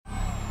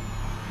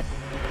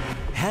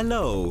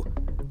Hello,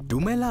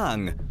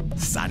 Dumelang,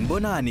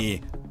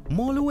 Sanbonani,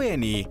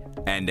 Molueni,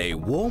 and a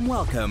warm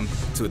welcome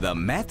to the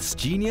Maths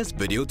Genius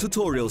video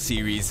tutorial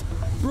series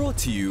brought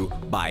to you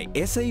by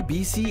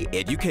SABC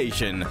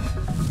Education.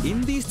 In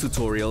these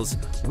tutorials,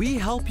 we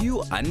help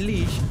you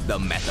unleash the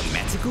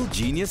mathematical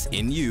genius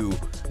in you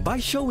by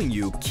showing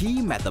you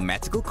key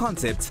mathematical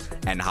concepts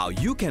and how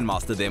you can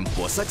master them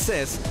for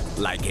success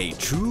like a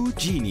true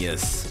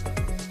genius.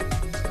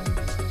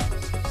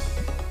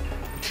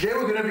 Today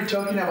we're going to be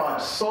talking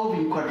about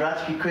solving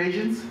quadratic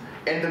equations,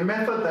 and the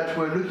method that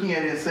we're looking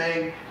at is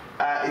saying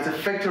it's a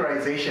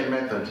factorization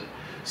method.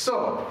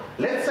 So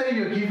let's say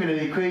you're given an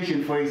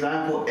equation, for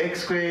example,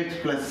 x squared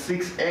plus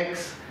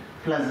 6x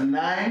plus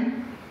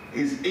 9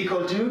 is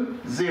equal to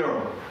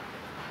 0.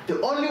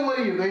 The only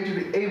way you're going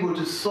to be able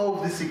to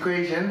solve this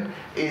equation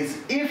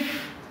is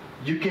if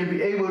you can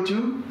be able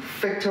to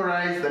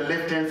factorize the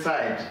left-hand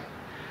side.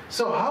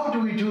 So how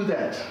do we do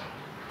that?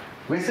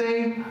 We're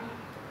saying,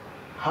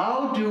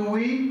 how do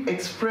we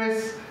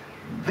express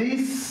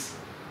this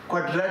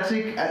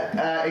quadratic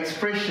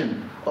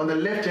expression on the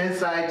left-hand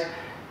side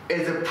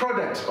as a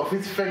product of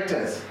its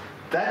factors?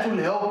 That will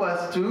help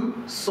us to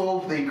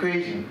solve the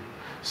equation.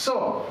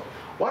 So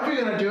what we're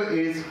going to do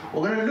is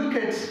we're going to look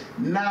at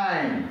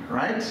 9,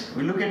 right?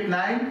 We look at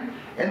 9,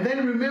 and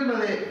then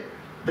remember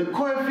the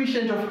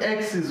coefficient of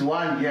x is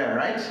 1 here,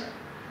 right?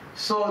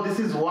 So this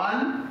is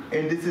 1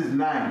 and this is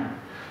 9.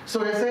 So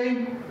we're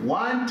saying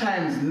 1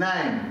 times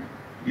 9.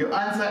 Your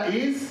answer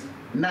is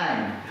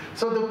 9.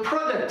 So the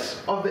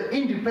product of the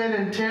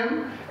independent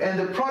term and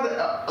the product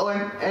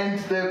and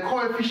the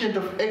coefficient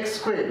of x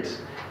squared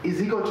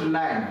is equal to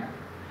 9.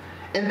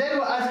 And then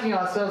we're asking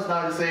ourselves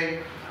now to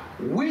say,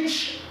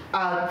 which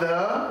are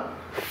the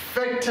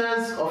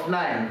factors of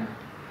 9,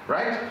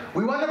 right?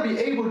 We want to be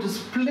able to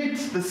split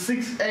the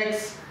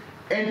 6x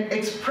and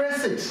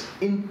express it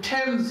in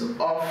terms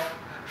of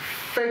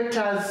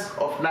factors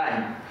of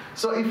 9.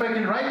 So if I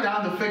can write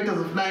down the factors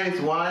of 9, it's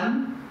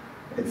 1,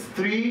 it's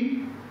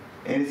 3,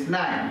 and it's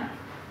 9,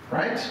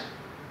 right?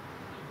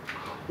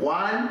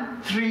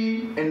 1,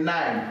 3, and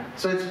 9.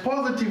 So it's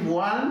positive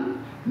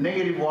 1,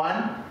 negative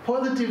 1,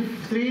 positive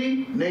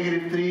 3,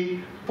 negative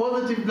 3,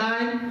 positive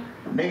 9,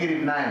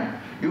 negative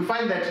 9. You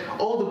find that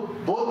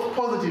both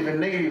positive and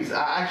negatives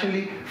are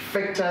actually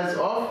factors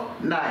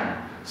of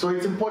 9. So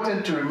it's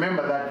important to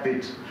remember that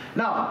bit.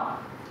 Now,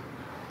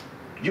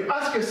 you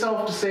ask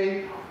yourself to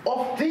say,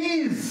 of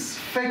these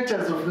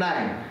factors of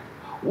 9,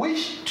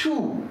 which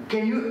two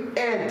can you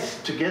add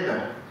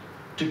together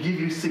to give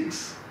you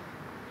 6x,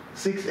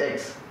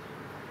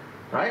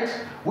 right?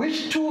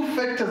 Which two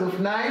factors of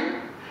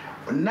 9?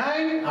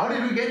 9, how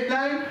did we get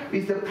 9?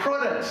 Is the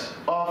product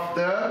of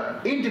the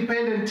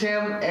independent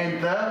term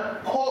and the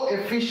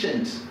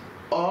coefficient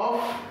of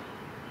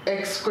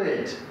x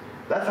squared.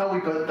 That's how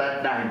we got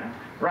that 9.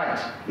 Right.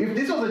 If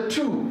this was a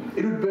 2,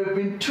 it would have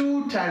been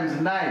 2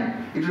 times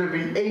 9. It would have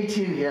been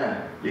 18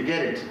 here. You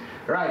get it?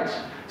 Right.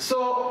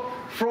 So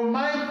from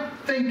my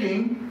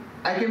thinking,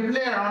 I can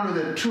play around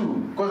with a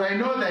 2, because I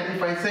know that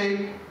if I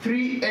say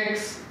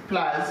 3x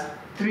plus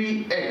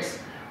 3x,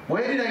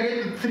 where did I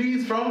get the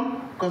 3's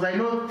from? Because I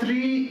know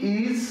 3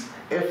 is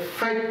a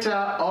factor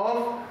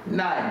of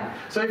 9.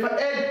 So if I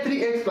add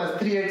 3x plus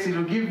 3x, it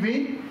will give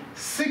me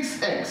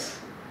 6x.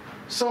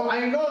 So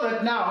I know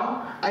that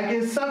now I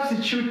can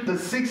substitute the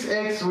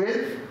 6x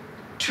with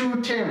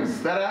two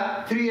terms that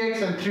are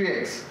 3x and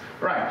 3x.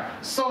 Right.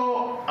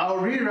 So I'll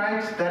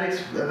rewrite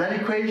that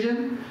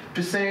equation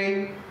to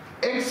say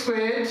x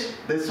squared,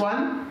 this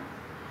one,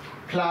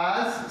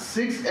 plus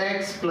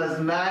 6x plus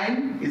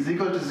 9 is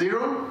equal to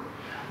 0.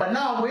 But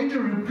now I'm going to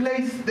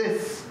replace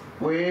this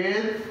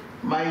with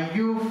my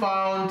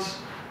newfound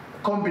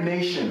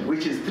combination,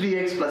 which is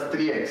 3x plus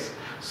 3x.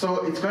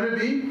 So it's going to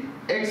be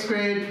x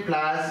squared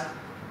plus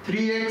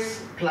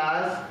 3x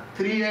plus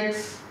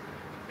 3x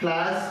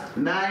plus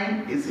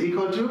 9 is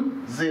equal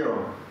to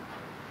 0.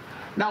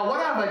 Now what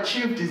I've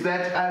achieved is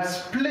that I've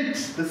split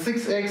the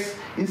 6x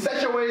in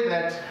such a way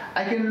that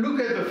I can look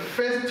at the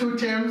first two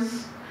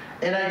terms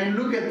and I can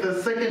look at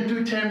the second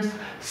two terms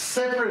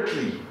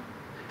separately,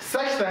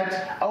 such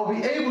that I'll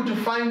be able to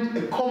find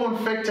a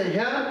common factor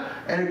here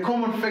and a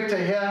common factor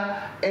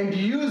here and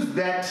use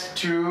that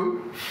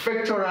to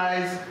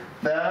factorize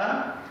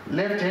the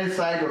left-hand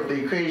side of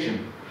the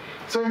equation.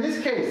 So in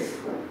this case,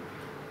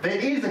 there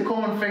is a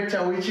common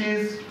factor which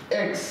is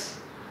x.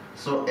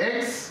 So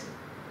x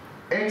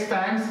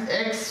times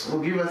x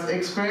will give us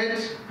x squared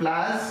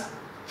plus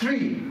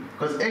 3,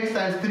 because x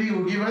times 3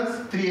 will give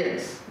us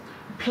 3x,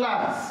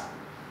 plus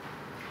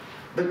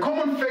the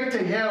common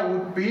factor here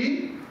would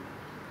be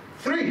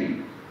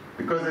 3,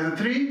 because there's a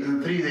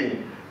 3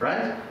 there,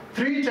 right?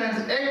 3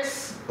 times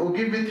x will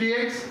give me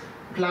 3x,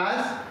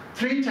 plus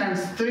 3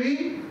 times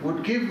 3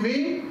 would give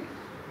me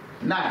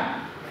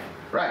 9.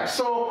 Right,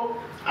 so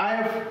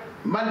I've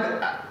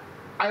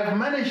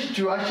managed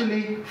to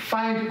actually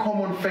find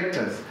common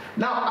factors.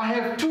 Now I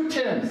have two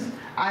terms.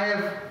 I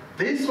have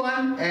this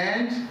one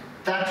and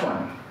that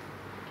one.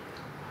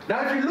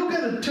 Now if you look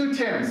at the two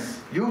terms,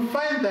 you'll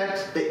find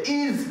that there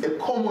is a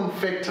common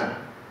factor,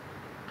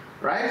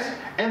 right?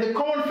 And the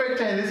common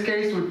factor in this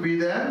case would be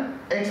the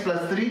x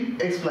plus 3,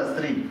 x plus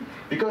 3.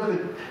 Because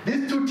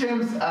these two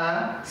terms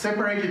are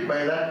separated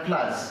by that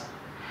plus.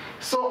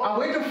 So I'm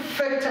going to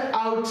factor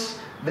out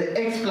the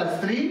x plus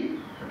 3.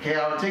 Okay,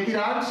 I'll take it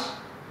out.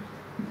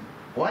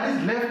 What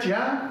is left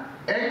here?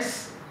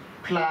 X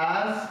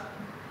plus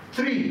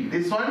 3.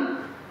 This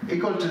one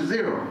equal to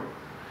 0.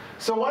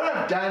 So what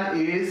I've done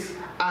is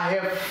I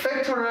have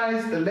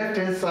factorized the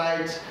left-hand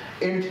side,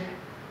 and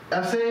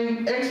I'm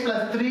saying x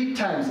plus 3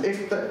 times x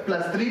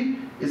plus 3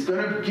 is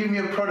going to give me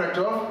a product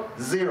of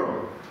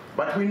 0.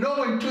 But we know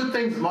when two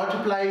things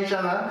multiply each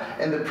other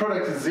and the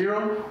product is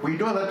 0, we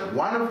know that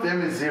one of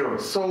them is 0.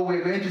 So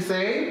we're going to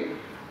say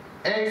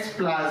x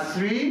plus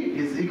 3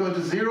 is equal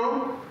to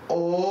 0,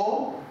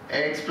 or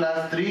x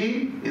plus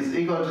 3 is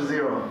equal to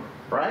 0,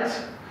 right?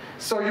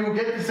 So you will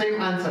get the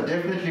same answer,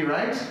 definitely,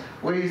 right?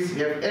 Where you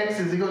have x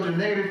is equal to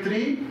negative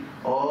 3,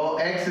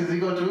 or x is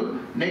equal to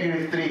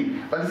negative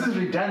 3. But this is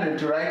redundant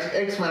to write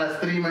x minus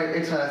 3 minus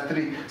x minus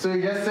 3. So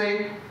you just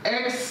say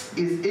x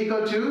is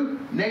equal to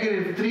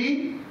negative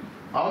 3.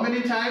 How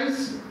many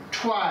times?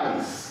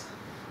 Twice.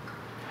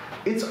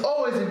 It's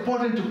always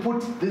important to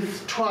put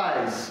this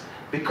twice,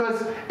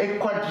 because a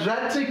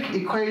quadratic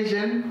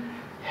equation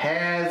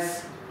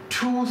has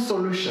two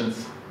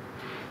solutions.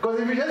 Because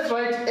if you just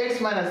write x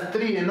minus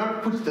 3 and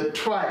not put the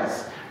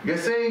twice, you're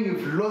saying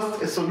you've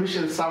lost a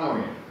solution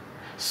somewhere.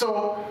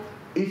 So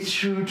it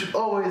should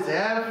always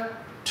have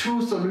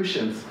two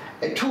solutions,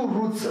 two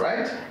roots,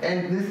 right?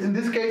 And in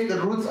this case,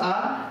 the roots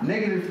are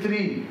negative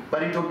 3,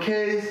 but it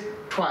occurs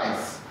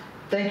twice.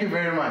 Thank you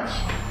very much.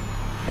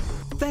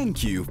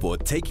 Thank you for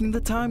taking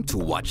the time to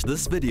watch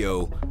this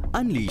video.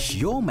 Unleash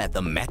your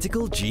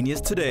mathematical genius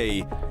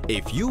today.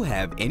 If you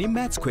have any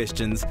maths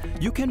questions,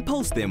 you can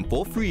post them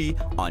for free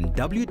on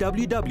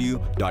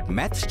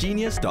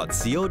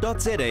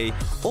www.mathsgenius.co.za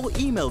or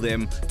email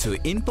them to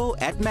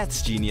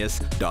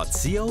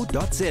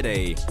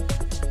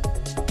info@mathsgenius.co.za.